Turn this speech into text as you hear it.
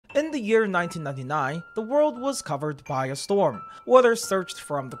In the year 1999, the world was covered by a storm. Water surged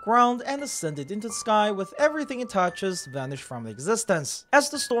from the ground and ascended into the sky, with everything it touches vanished from existence. As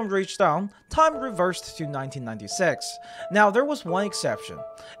the storm reached down, time reversed to 1996. Now there was one exception,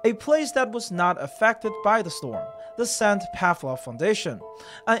 a place that was not affected by the storm. The St. Pavlov Foundation,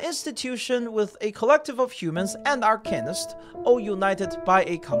 an institution with a collective of humans and arcanists, all united by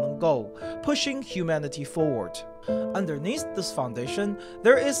a common goal, pushing humanity forward. Underneath this foundation,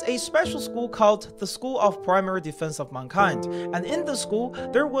 there is a special school called the School of Primary Defense of Mankind, and in the school,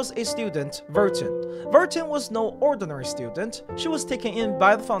 there was a student, Vertin. Vertin was no ordinary student. She was taken in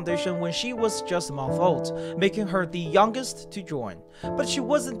by the foundation when she was just a month old, making her the youngest to join. But she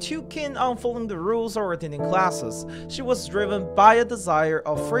wasn't too keen on following the rules or attending classes. She was driven by a desire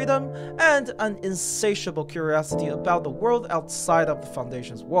of freedom and an insatiable curiosity about the world outside of the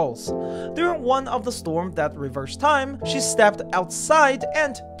foundation's walls. During one of the storms that reversed time, she stepped outside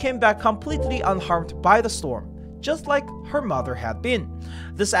and came back completely unharmed by the storm, just like her mother had been.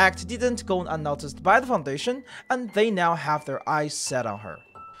 This act didn't go unnoticed by the foundation, and they now have their eyes set on her.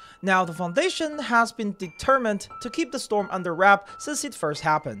 Now, the foundation has been determined to keep the storm under wrap since it first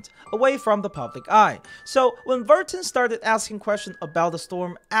happened, away from the public eye. So when Vertin started asking questions about the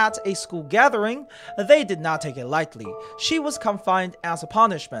storm at a school gathering, they did not take it lightly. She was confined as a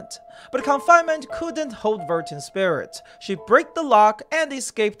punishment. But confinement couldn't hold Vertin's spirit. She broke the lock and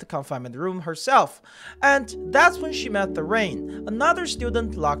escaped the confinement room herself. And that's when she met the Rain, another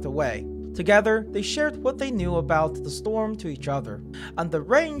student locked away. Together, they shared what they knew about the storm to each other, and the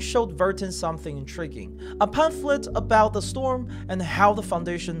Rain showed Vertin something intriguing, a pamphlet about the storm and how the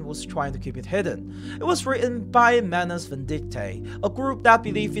Foundation was trying to keep it hidden. It was written by Mainstory Recap, a group that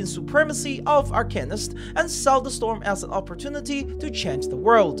believed in supremacy of arcanists and saw the storm as an opportunity to change the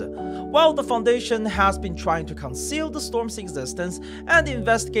world. While the Foundation has been trying to conceal the storm's existence and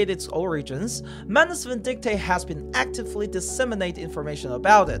investigate its origins, Mainstory Recap has been actively disseminating information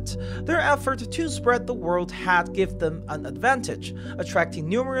about it. Their effort to spread the word had given them an advantage, attracting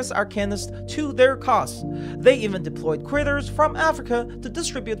numerous arcanists to their cause. They even deployed critters from Africa to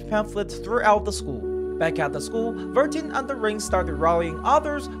distribute pamphlets throughout the school. Back at the school, Vertin and the Ring started rallying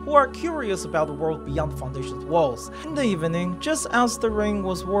others who are curious about the world beyond the Foundation's walls. In the evening, just as the Ring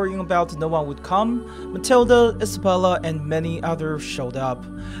was worrying about no one would come, Matilda, Isabella, and many others showed up.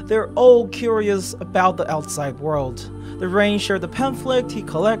 They're all curious about the outside world. The Ring shared the pamphlet he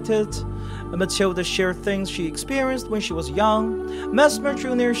collected. Matilda shared things she experienced when she was young. Mesmer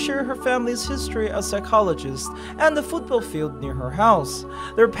Jr. shared her family's history as a psychologist and the football field near her house.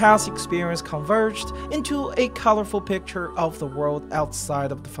 Their past experience converged into a colorful picture of the world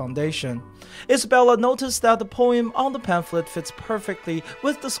outside of the Foundation. Isabella noticed that the poem on the pamphlet fits perfectly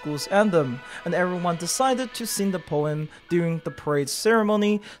with the school's anthem, and everyone decided to sing the poem during the parade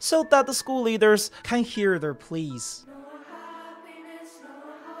ceremony so that the school leaders can hear their pleas.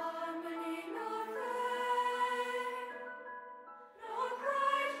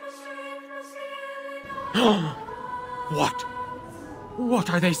 What? What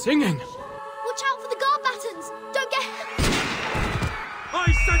are they singing? Watch out for the guard battens! Don't get...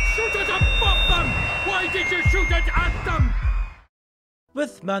 I said shoot it above them! Why did you shoot it at them?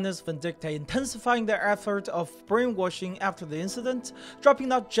 With Mainstory Recap intensifying their effort of brainwashing after the incident, dropping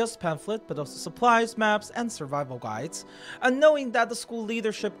not just pamphlets but also supplies, maps, and survival guides, and knowing that the school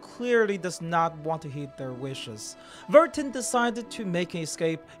leadership clearly does not want to heed their wishes, Vertin decided to make an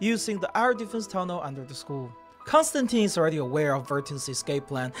escape using the air defense tunnel under the school. Constantine is already aware of Vertin's escape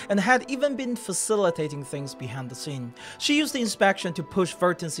plan and had even been facilitating things behind the scene. She used the inspection to push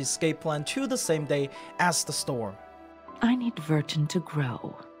Vertin's escape plan to the same day as the storm. I need Vertin to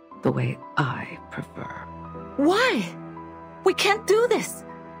grow the way I prefer. Why? We can't do this.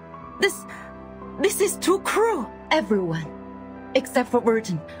 This is too cruel. Everyone, except for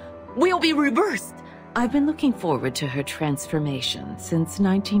Vertin, will be reversed. I've been looking forward to her transformation since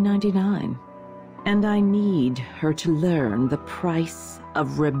 1999. And I need her to learn the price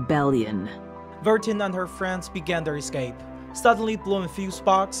of rebellion. Vertin and her friends began their escape, suddenly blowing fuse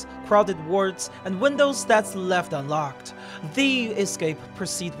box, crowded wards, and windows that's left unlocked. The escape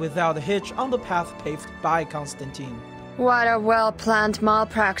proceeded without a hitch on the path paved by Constantine. What a well-planned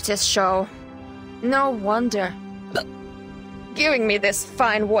malpractice show. No wonder. Giving me this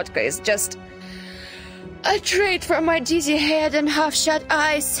fine vodka is just a treat for my dizzy head and half-shut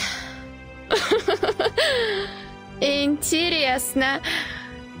eyes. Интересно.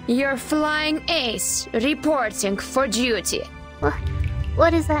 You're flying ace, reporting for duty.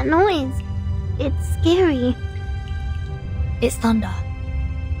 What is that noise? It's scary. It's thunder.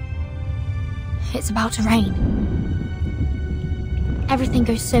 It's about to rain. Everything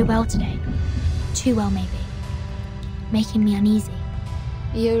goes so well today. Too well, maybe. Making me uneasy.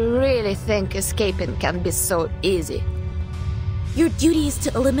 You really think escaping can be so easy? Your duty is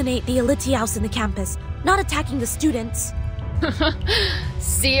to eliminate the Elitiaus in the campus, not attacking the students.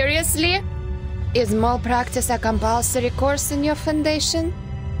 Seriously? Is malpractice a compulsory course in your foundation?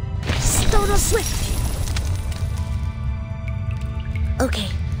 Stoner Swift! Okay,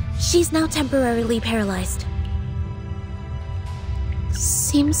 she's now temporarily paralyzed.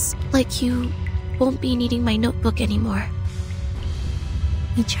 Seems like you won't be needing my notebook anymore.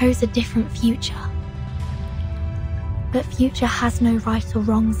 We chose a different future. But future has no right or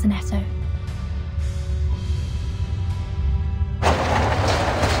wrong, Zanetto.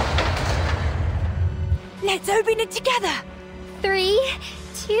 Let's open it together! 3,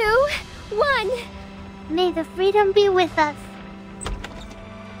 2, 1. May the freedom be with us.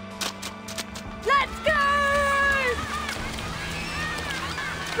 Let's go!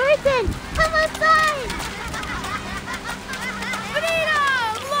 Vertin, come outside!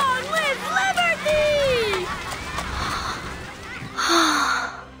 Freedom! Long live liberty!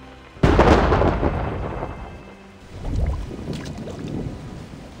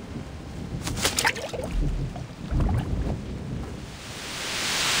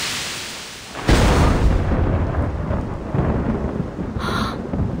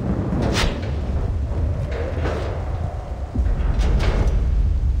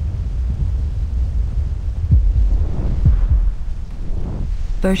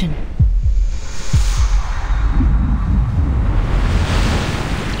 Vertin.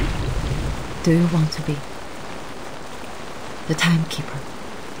 Do you want to be the Timekeeper?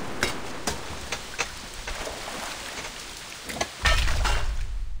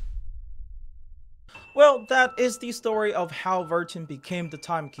 Well, that is the story of how Vertin became the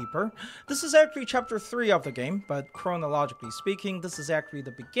Timekeeper. This is actually chapter 3 of the game, but chronologically speaking, this is actually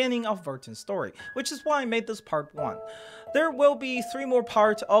the beginning of Vertin's story, which is why I made this part 1. There will be 3 more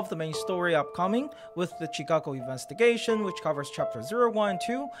parts of the main story upcoming, with the Chicago investigation, which covers chapter 0, 1, and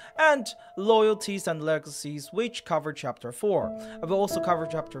 2, and Loyalties and Legacies, which cover chapter 4. I will also cover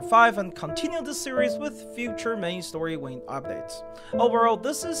chapter 5 and continue the series with future main story updates. Overall,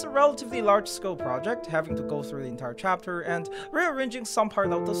 this is a relatively large-scale project, having to go through the entire chapter and rearranging some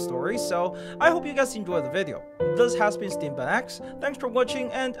part of the story, so I hope you guys enjoyed the video. This has been SteamBenX, thanks for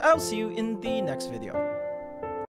watching, and I'll see you in the next video.